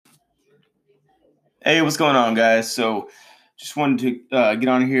Hey, what's going on, guys? So, just wanted to get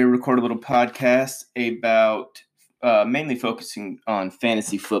on here, record a little podcast about mainly focusing on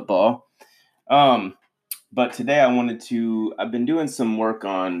fantasy football. Um, but today I've been doing some work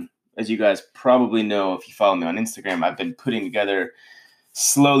on, as you guys probably know, if you follow me on Instagram, I've been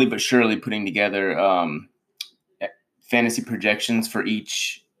slowly but surely putting together fantasy projections for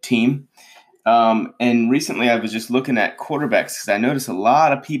each team. And recently I was just looking at quarterbacks because I noticed a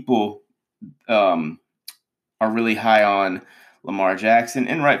lot of people. Are really high on Lamar Jackson,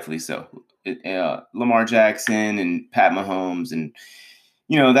 and rightfully so. Lamar Jackson and Pat Mahomes, and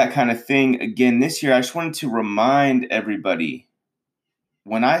that kind of thing. Again, this year, I just wanted to remind everybody: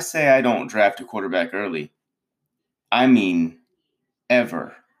 when I say I don't draft a quarterback early, I mean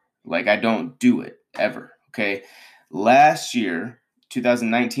ever. Like I don't do it ever. Okay, last year,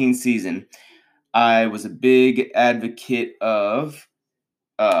 2019 season, I was a big advocate of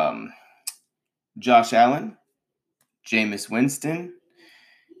um, Josh Allen, Jameis Winston,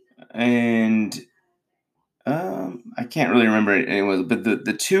 and I can't really remember it anyway, but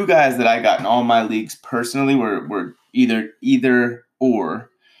the two guys that I got in all my leagues personally were either or.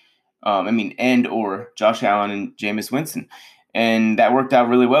 And or Josh Allen and Jameis Winston, and that worked out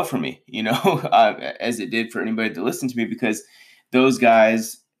really well for me. As it did for anybody to listen to me because those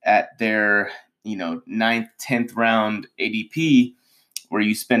guys at their ninth, 10th round ADP, where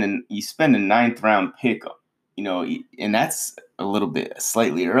you spend a ninth round pick, and that's a little bit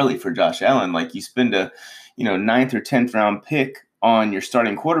slightly early for Josh Allen. Like you spend a ninth or 10th round pick on your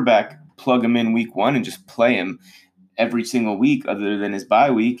starting quarterback, plug him in week one, and just play him every single week other than his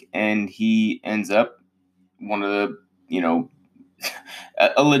bye week, and he ends up one of the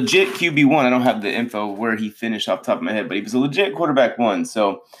a legit QB1. I don't have the info where he finished off the top of my head, but he was a legit quarterback one.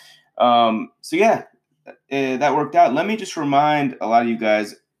 So yeah, that worked out. Let me just remind a lot of you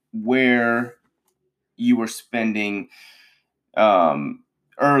guys where you were spending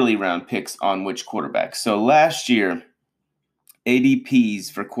early round picks on which quarterback. So last year,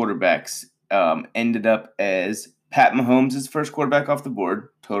 ADPs for quarterbacks ended up as Pat Mahomes' first quarterback off the board,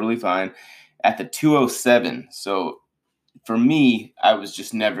 totally fine, at the 207. So for me, I was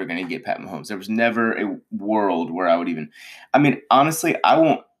just never going to get Pat Mahomes. There was never a world where I would even. I mean, honestly,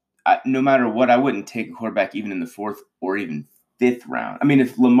 no matter what, I wouldn't take a quarterback even in the fourth or even fifth round. I mean,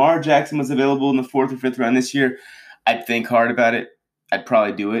 if Lamar Jackson was available in the fourth or fifth round this year, I'd think hard about it. I'd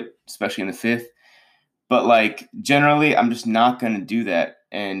probably do it, especially in the fifth. But like generally, I'm just not going to do that.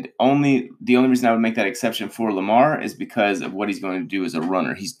 And the only reason I would make that exception for Lamar is because of what he's going to do as a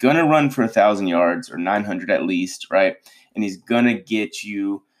runner. He's going to run for 1,000 yards or 900 at least, right? And he's going to get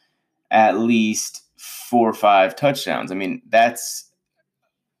you at least 4 or 5 touchdowns. That's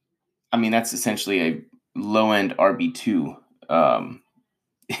essentially a low end RB2 um,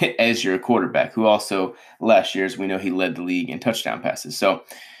 as your quarterback, who also last year, as we know, he led the league in touchdown passes. So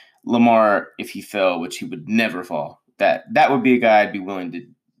Lamar, if he fell, which he would never fall, that would be a guy I'd be willing to,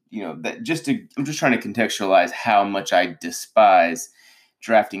 I'm just trying to contextualize how much I despise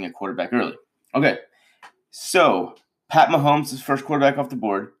drafting a quarterback early. Okay, so Pat Mahomes is first quarterback off the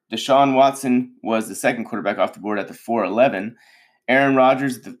board. Deshaun Watson was the second quarterback off the board at the 411. Aaron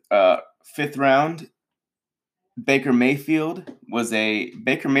Rodgers, the fifth round. Baker Mayfield was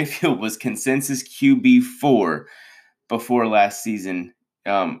consensus QB4 before last season,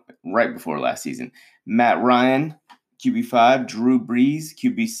 right before last season. Matt Ryan, QB5, Drew Brees,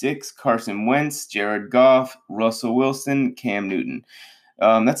 QB6, Carson Wentz, Jared Goff, Russell Wilson, Cam Newton.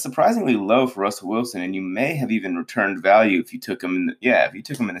 That's surprisingly low for Russell Wilson, and you may have even returned value if you took him. If you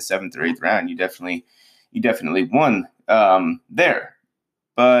took him in the seventh or eighth round, you definitely won there.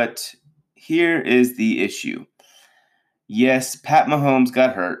 But here is the issue. Yes, Pat Mahomes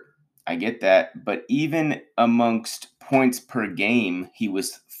got hurt. I get that, but even amongst points per game, he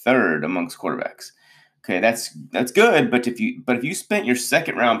was third amongst quarterbacks. Okay, that's good, but if you spent your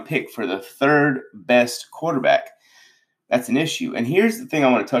second round pick for the third best quarterback, that's an issue. And here's the thing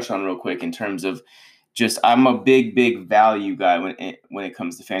I want to touch on real quick in terms of just I'm a big value guy when it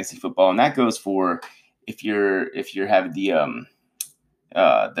comes to fantasy football, and that goes for if you have the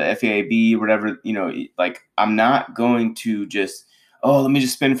FAAB or whatever, like I'm not going to just let me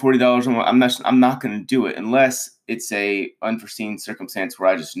just spend $40 on. I'm not going to do it unless it's a unforeseen circumstance where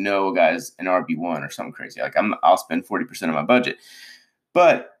I just know a guy's an RB1 or something crazy. Like I'll spend 40% of my budget.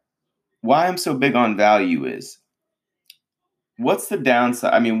 But why I'm so big on value is what's the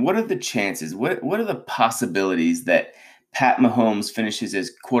downside? I mean, what are the chances? What are the possibilities that Pat Mahomes finishes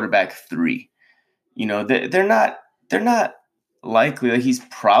as quarterback 3? They're not likely. Like he's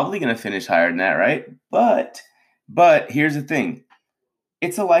probably going to finish higher than that, right? But here's the thing: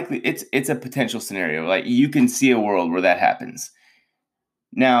 it's a potential scenario. Like, you can see a world where that happens.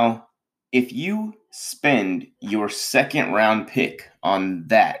 Now, if you spend your second round pick on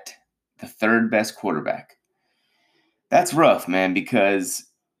that, the third best quarterback, that's rough, man, because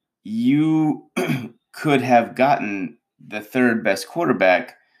you could have gotten the third best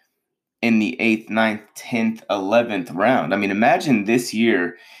quarterback in the 8th, ninth, 10th, 11th round. I mean, imagine this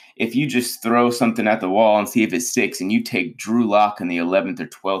year if you just throw something at the wall and see if it sticks, and you take Drew Lock in the 11th or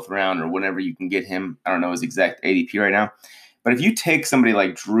 12th round or whenever you can get him. I don't know his exact ADP right now. But if you take somebody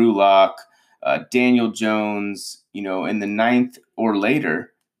like Drew Lock, Daniel Jones, in the 9th or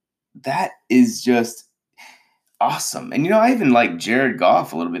later, that is just awesome. And, I even like Jared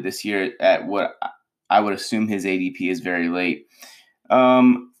Goff a little bit this year at what I would assume his ADP is very late.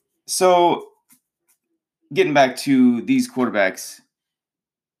 So getting back to these quarterbacks,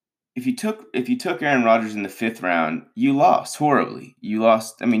 if you took Aaron Rodgers in the 5th round, you lost horribly. You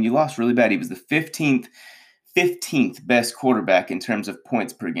lost really bad. He was the 15th best quarterback in terms of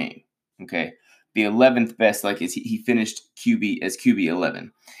points per game. Okay. The 11th best, he finished as QB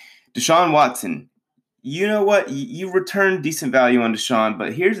 11. Deshaun Watson, you know what? You returned decent value on Deshaun,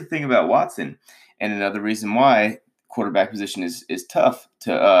 but here's the thing about Watson, and another reason why quarterback position is tough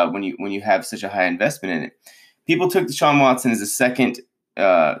to when you have such a high investment in it. People took Deshaun Watson as a second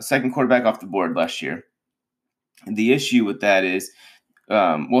quarterback off the board last year. And the issue with that is,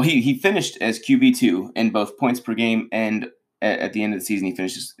 he finished as QB2 in both points per game, and at the end of the season, he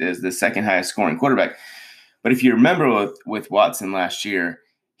finished as the second highest scoring quarterback. But if you remember with Watson last year,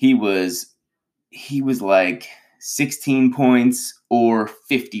 he was like 16 points or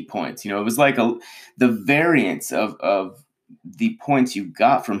 50 points. It was like the variance of the points you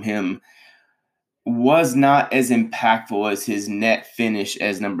got from him was not as impactful as his net finish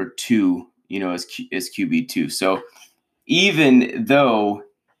as number 2, as QB2. So even though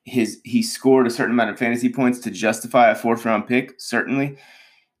he scored a certain amount of fantasy points to justify a 4th round pick, certainly,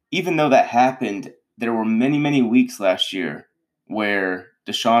 even though that happened, there were many, many weeks last year where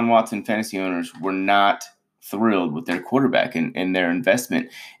Deshaun Watson fantasy owners were not thrilled with their quarterback and their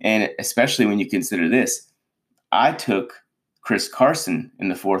investment. And especially when you consider this, I took Chris Carson in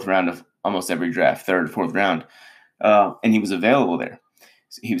the 4th round of almost every draft, 3rd, 4th round, and he was available there.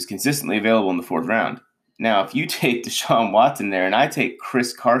 So he was consistently available in the 4th round. Now, if you take Deshaun Watson there and I take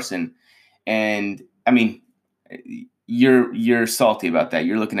Chris Carson, and I mean, you're salty about that.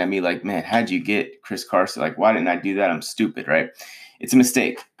 You're looking at me like, man, how'd you get Chris Carson? Like, why didn't I do that? I'm stupid, right? It's a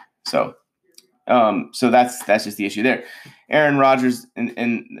mistake. So that's just the issue there. Aaron Rodgers as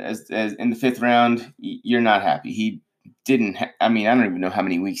in the 5th round, you're not happy. He didn't. I don't even know how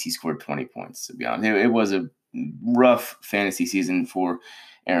many weeks he scored 20 points. To be honest, it was a rough fantasy season for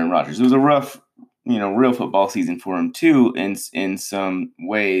Aaron Rodgers. It was a rough, real football season for him too, in some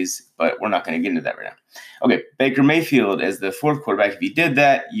ways. But we're not going to get into that right now. Okay, Baker Mayfield as the 4th quarterback. If you did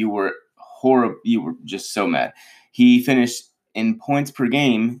that, you were horrible. You were just so mad. He finished in points per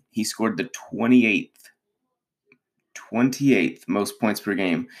game. He scored the 28th most points per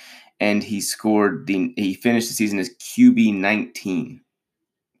game, and he finished the season as QB 19.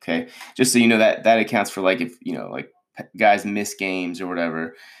 Okay, just so you know that accounts for if guys miss games or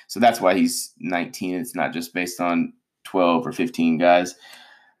whatever. So that's why he's 19. It's not just based on 12 or 15 guys.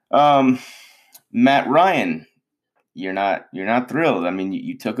 Matt Ryan, you're not thrilled.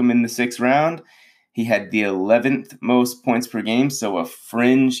 You took him in the 6th round. He had the 11th most points per game, so a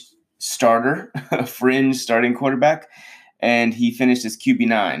fringe starter, a fringe starting quarterback, and he finished as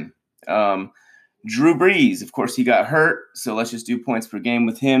QB9. Drew Brees, of course, he got hurt, so let's just do points per game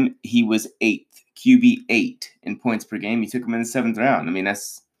with him. He was 8th, QB8 in points per game. You took him in the 7th round.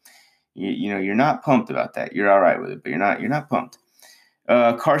 That's you're not pumped about that. You're all right with it, but you're not pumped.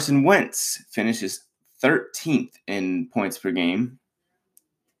 Carson Wentz finishes 13th in points per game.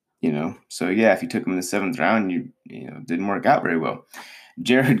 So yeah, if you took him in the 7th round, you didn't work out very well.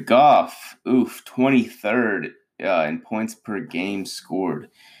 Jared Goff, 23rd in points per game scored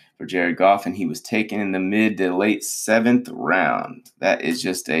for Jared Goff, and he was taken in the mid to late 7th round. That is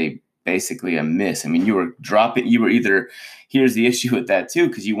just basically a miss. You were dropping. You were either, here's the issue with that too,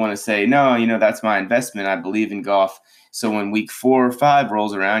 because you want to say, no, that's my investment. I believe in Goff. So when week 4 or 5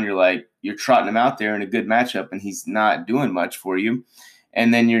 rolls around, you're trotting him out there in a good matchup, and he's not doing much for you.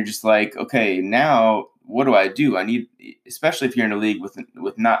 And then you're just like, okay, now what do I do? I need, especially if you're in a league with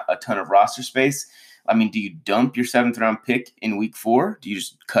not a ton of roster space. Do you dump your 7th round pick in week 4? Do you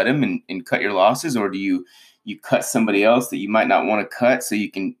just cut him and cut your losses, or do you cut somebody else that you might not want to cut so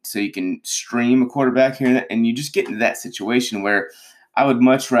you can stream a quarterback here and there? And you just get into that situation where I would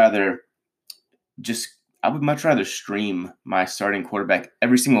much rather just I would much rather stream my starting quarterback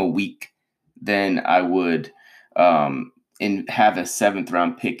every single week than I would and have a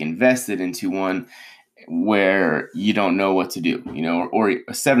 7th-round pick invested into one where you don't know what to do, or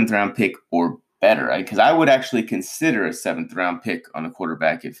a 7th-round pick or better, right? Because I would actually consider a 7th-round pick on a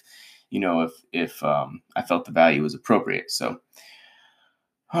quarterback if I felt the value was appropriate. So,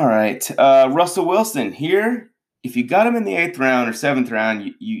 all right, Russell Wilson here. If you got him in the 8th round or 7th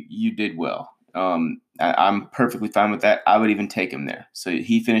round, you did well. I'm perfectly fine with that. I would even take him there. So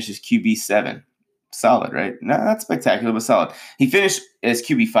he finishes QB7. Solid, right? Not spectacular, but solid. He finished as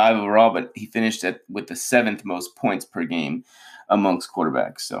QB5 overall, but he finished with the 7th most points per game amongst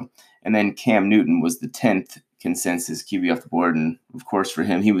quarterbacks. So, and then Cam Newton was the 10th consensus QB off the board. And of course, for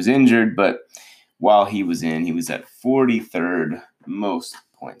him, he was injured, but while he was he was at 43rd most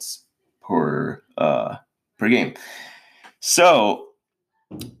points per game. So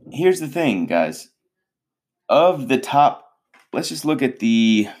here's the thing, guys. Of the top, let's just look at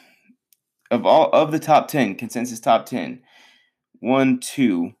the top 10, consensus top 10.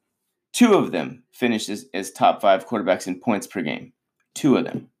 2 of them finished as top 5 quarterbacks in points per game. 2 of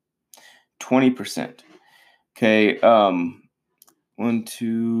them. 20%. Okay. 1,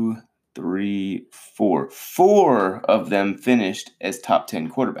 2, 3, 4. 4 of them finished as top 10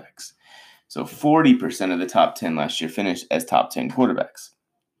 quarterbacks. So 40% of the top 10 last year finished as top 10 quarterbacks.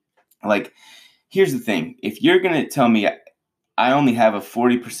 Like, here's the thing. If you're going to tell me I only have a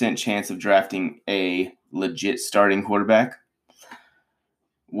 40% chance of drafting a legit starting quarterback,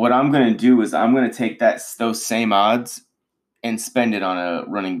 what I'm going to do is I'm going to take those same odds and spend it on a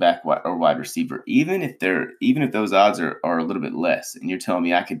running back or wide receiver, even if those odds are a little bit less. And you're telling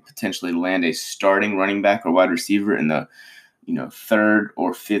me I could potentially land a starting running back or wide receiver in the 3rd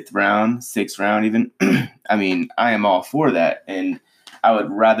or 5th round, 6th round even. I mean, I am all for that. And I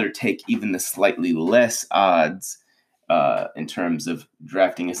would rather take even the slightly less odds in terms of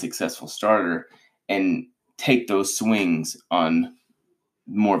drafting a successful starter and take those swings on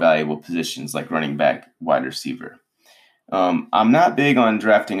more valuable positions like running back, wide receiver. I'm not big on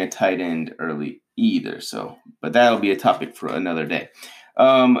drafting a tight end early either, but that'll be a topic for another day.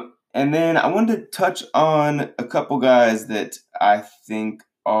 And then I wanted to touch on a couple guys that I think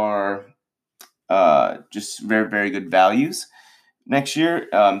are just very, very good values next year,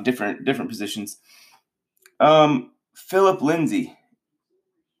 different positions. Philip Lindsay.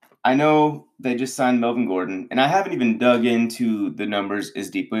 I know they just signed Melvin Gordon, and I haven't even dug into the numbers as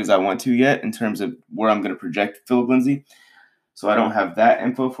deeply as I want to yet in terms of where I'm going to project Philip Lindsay. So I don't have that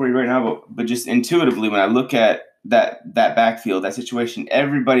info for you right now, but just intuitively, when I look at that backfield, that situation,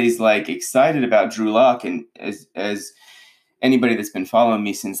 everybody's like excited about Drew Lock, and as anybody that's been following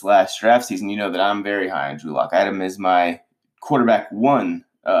me since last draft season, you know that I'm very high on Drew Lock. I had him as my quarterback 1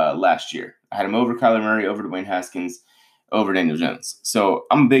 last year. I had him over Kyler Murray, over Dwayne Haskins, over Daniel Jones. So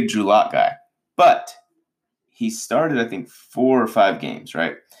I'm a big Drew Lock guy. But he started, I think, 4 or 5 games,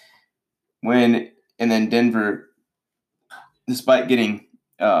 right? And then Denver, despite getting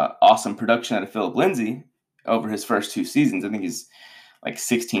awesome production out of Philip Lindsay over his first 2 seasons, I think he's like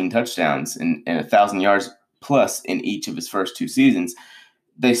 16 touchdowns and 1,000 yards plus in each of his first 2 seasons.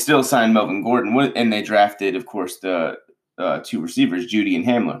 They still signed Melvin Gordon, and they drafted, of course, the 2 receivers, Judy and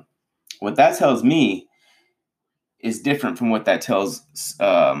Hamler. What that tells me is different from what that tells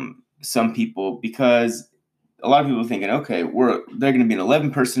some people, because a lot of people are thinking, okay, they're going to be an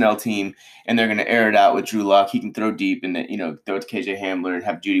 11 personnel team and they're going to air it out with Drew Lock. He can throw deep and throw it to KJ Hamler and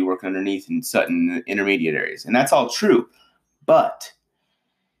have Judy working underneath and Sutton in the intermediate areas. And that's all true. But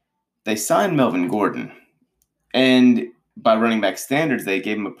they signed Melvin Gordon, and by running back standards, they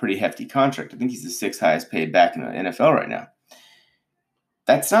gave him a pretty hefty contract. I think he's the 6th highest paid back in the NFL right now.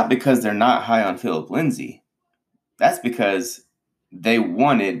 That's not because they're not high on Philip Lindsay. That's because they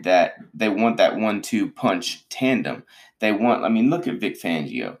want that 1-2 punch tandem. Look at Vic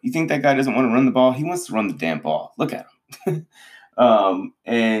Fangio. You think that guy doesn't want to run the ball? He wants to run the damn ball. Look at him.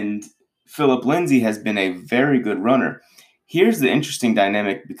 And Philip Lindsay has been a very good runner. Here's the interesting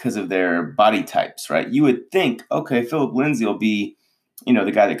dynamic because of their body types, right? You would think, okay, Philip Lindsay will be,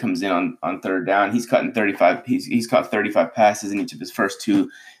 the guy that comes in on 3rd down. He's cutting 35. He's caught 35 passes in each of his first 2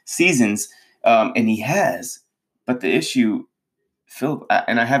 seasons, and he has. But the issue, Phil,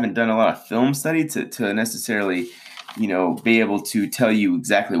 and I haven't done a lot of film study to necessarily, be able to tell you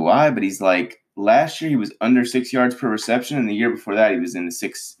exactly why, but he's like, last year he was under 6 yards per reception, and the year before that he was in the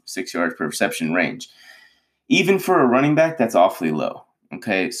 6 yards per reception range. Even for a running back, that's awfully low.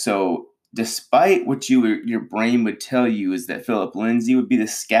 Okay, so despite what your brain would tell you is that Philip Lindsay would be the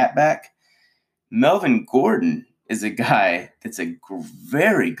scat back, Melvin Gordon is a guy that's a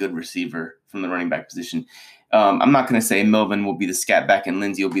very good receiver from the running back position. I'm not going to say Melvin will be the scat back and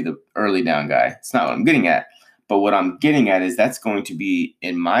Lindsey will be the early down guy. It's not what I'm getting at. But what I'm getting at is that's going to be,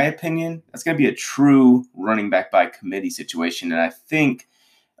 in my opinion, that's going to be a true running back by committee situation. And I think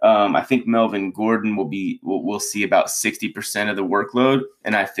Melvin Gordon we'll see about 60% of the workload,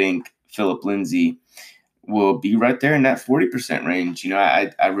 and I think Phillip Lindsay will be right there in that 40% range.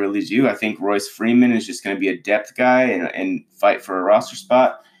 I really do. I think Royce Freeman is just going to be a depth guy and fight for a roster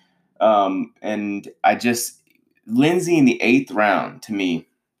spot. And Lindsay in the 8th round, to me,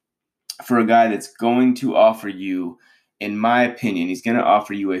 for a guy that's going to offer you, in my opinion, he's going to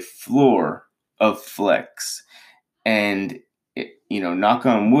offer you a floor of flex. And, knock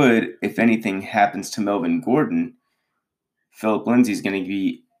on wood, if anything happens to Melvin Gordon, Phillip Lindsay is going to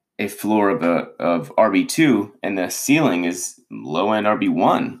be a floor of RB2, and the ceiling is low-end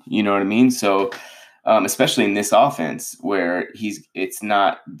RB1. You know what I mean? So, especially in this offense where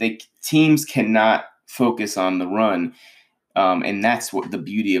teams cannot focus on the run, and that's what the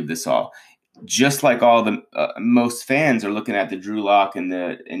beauty of this all. Just like all the most fans are looking at the Drew Lock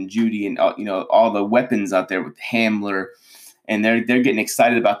and Judy and all the weapons out there with Hamler, and they're getting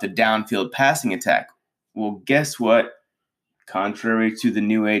excited about the downfield passing attack. Well, guess what? Contrary to the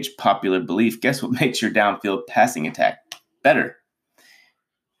new age popular belief, guess what makes your downfield passing attack better?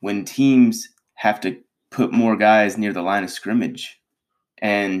 When teams have to put more guys near the line of scrimmage.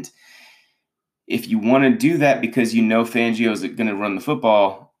 And if you want to do that because Fangio is going to run the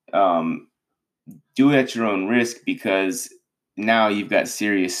football, do it at your own risk, because now you've got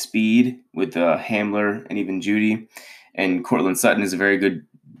serious speed with Hamler and even Judy. And Cortland Sutton is a very good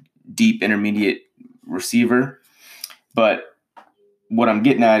deep intermediate receiver. But what I'm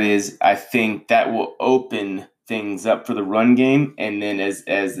getting at is I think that will open things up for the run game. And then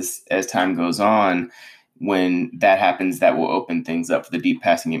as time goes on, when that happens, that will open things up for the deep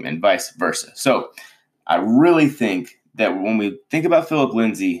passing game and vice versa. So I really think that when we think about Phillip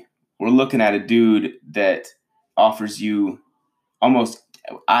Lindsay, we're looking at a dude that offers you almost,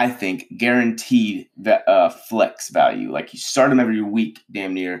 I think, guaranteed flex value. Like you start him every week,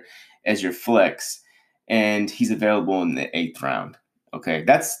 damn near, as your flex, and he's available in the 8th round. Okay,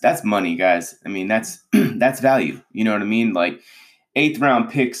 that's money, guys. I mean, that's that's value. You know what I mean? Like 8th round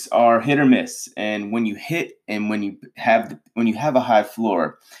picks are hit or miss, and when you hit and when you have a high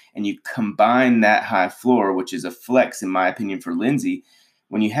floor, and you combine that high floor, which is a flex in my opinion for Lindsay,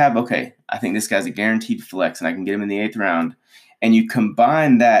 when you have I think this guy's a guaranteed flex, and I can get him in the 8th round, and you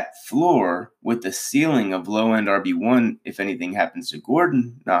combine that floor with the ceiling of low end RB1, if anything happens to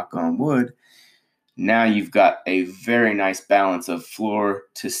Gordon, knock on wood. Now you've got a very nice balance of floor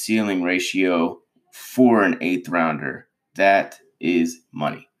to ceiling ratio for an 8th rounder. That is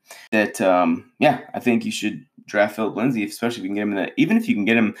money. I think you should draft Phillip Lindsay, especially if you can get him even if you can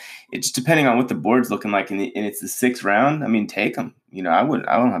get him, it's depending on what the board's looking like, and it's the 6th round. I mean, take him. I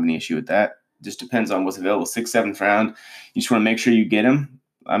don't have any issue with that. It just depends on what's available. 6th, 7th round. You just want to make sure you get him.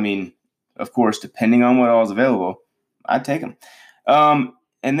 I mean, of course, depending on what all is available, I'd take him.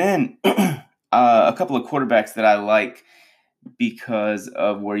 And then a couple of quarterbacks that I like because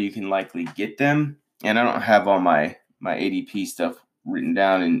of where you can likely get them. And I don't have all my ADP stuff written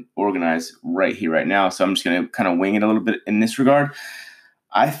down and organized right here, right now. So I'm just going to kind of wing it a little bit in this regard.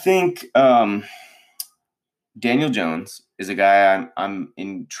 I think Daniel Jones is a guy I'm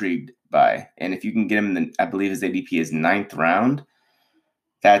intrigued by. And if you can get him I believe his ADP is 9th round.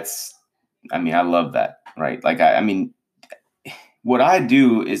 I love that, right? Like, what I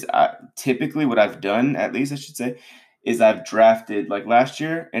do is typically what I've done, at least I should say, is I've drafted, like last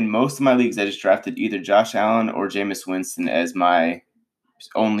year, in most of my leagues, I just drafted either Josh Allen or Jameis Winston as my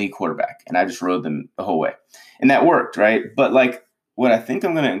only quarterback, and I just rode them the whole way. And that worked, right? But like what I think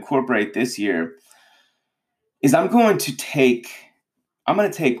I'm going to incorporate this year is I'm going to take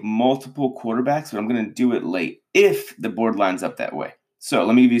multiple quarterbacks, but I'm going to do it late if the board lines up that way. So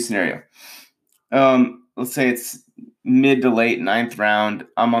let me give you a scenario. Let's say it's mid to late 9th round.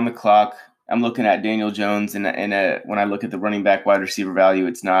 I'm on the clock. I'm looking at Daniel Jones, and when I look at the running back wide receiver value,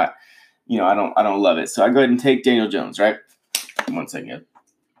 it's not, I don't love it. So I go ahead and take Daniel Jones, right? 1 second.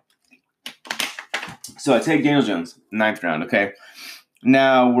 So I take Daniel Jones, 9th round. Okay.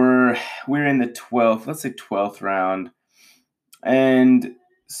 Now we're in the 12th, let's say 12th round, and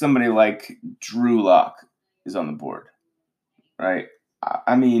somebody like Drew Lock is on the board, right?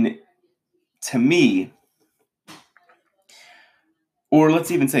 I mean, to me, or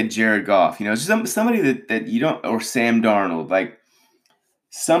let's even say Jared Goff, somebody that you don't, or Sam Darnold, like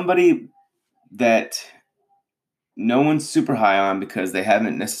somebody that no one's super high on because they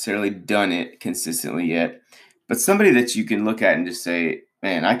haven't necessarily done it consistently yet, but somebody that you can look at and just say,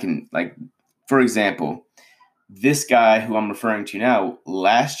 man, I can, like, for example, this guy who I'm referring to now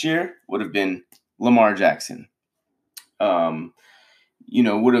last year would have been Lamar Jackson.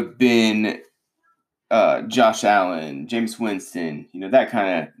 Would have been Josh Allen, James Winston, that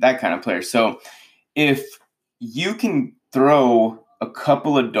kind of player. So if you can throw a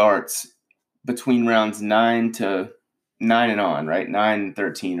couple of darts between rounds 9 and on, right? 9 and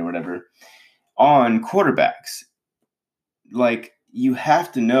 13 or whatever, on quarterbacks, like, you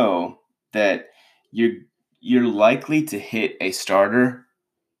have to know that you're likely to hit a starter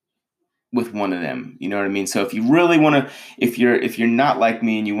with one of them. You know what I mean? So if you really want to, if you're not like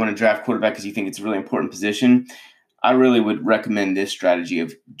me and you want to draft quarterback because you think it's a really important position, I really would recommend this strategy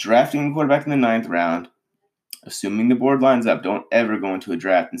of drafting a quarterback in the 9th round, assuming the board lines up. Don't ever go into a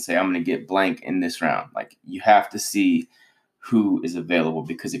draft and say, I'm going to get blank in this round. Like, you have to see who is available,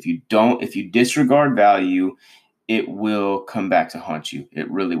 because if you disregard value, it will come back to haunt you. It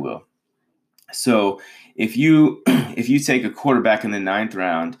really will. So if you take a quarterback in the 9th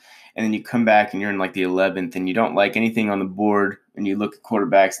round and then you come back and you're in like the 11th and you don't like anything on the board, and you look at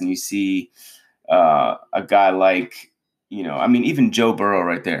quarterbacks and you see a guy like, even Joe Burrow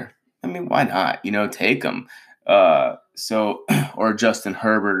right there. I mean, why not? Take him. Or Justin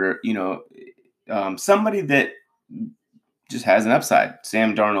Herbert, or, somebody that just has an upside.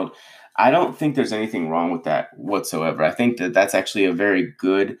 Sam Darnold. I don't think there's anything wrong with that whatsoever. I think that that's actually a very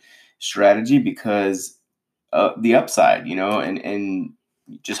good strategy, because the upside, and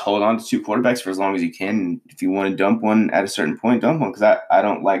just hold on to 2 quarterbacks for as long as you can. And if you want to dump one at a certain point, dump one, because I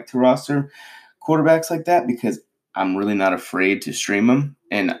don't like to roster quarterbacks like that, because I'm really not afraid to stream them.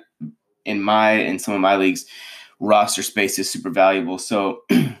 And in some of my leagues, roster space is super valuable. So,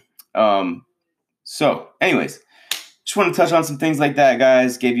 anyways, just want to touch on some things like that,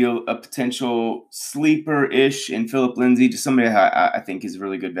 guys. Gave you a potential sleeper-ish in Philip Lindsay, just somebody I think is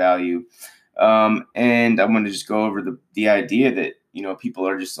really good value. And I want to just go over the idea that, people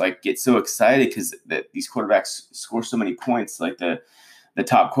are just like, get so excited because that these quarterbacks score so many points. Like the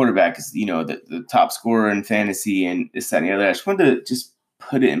top quarterback is, the top scorer in fantasy and this, that, and the other. I just wanted to just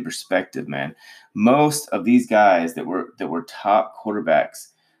put it in perspective, man. Most of these guys that were top quarterbacks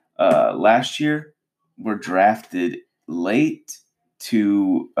last year were drafted late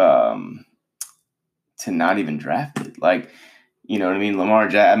to not even drafted. Like, you know what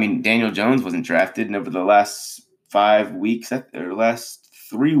I mean? Daniel Jones wasn't drafted, and over the last 5 weeks or last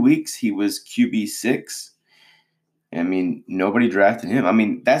 3 weeks, he was QB6. Nobody drafted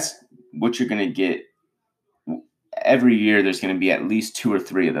him. That's what you're going to get every year. There's going to be at least 2 or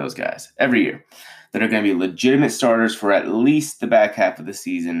 3 of those guys every year that are going to be legitimate starters for at least the back half of the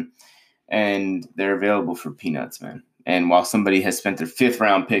season, and they're available for peanuts, man. And while somebody has spent their 5th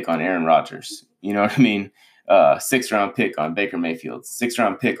round pick on Aaron Rodgers, you know what I mean? 6th round pick on Baker Mayfield, 6th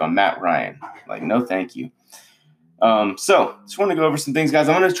round pick on Matt Ryan. Like, no, thank you. So just want to go over some things, guys.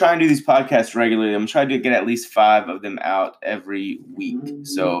 I'm going to try and do these podcasts regularly. I'm trying to get at least 5 of them out every week.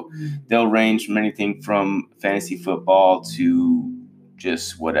 So they'll range from anything from fantasy football to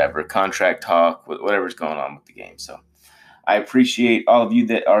just whatever, contract talk, whatever's going on with the game. So I appreciate all of you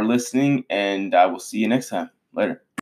that are listening, and I will see you next time. Later.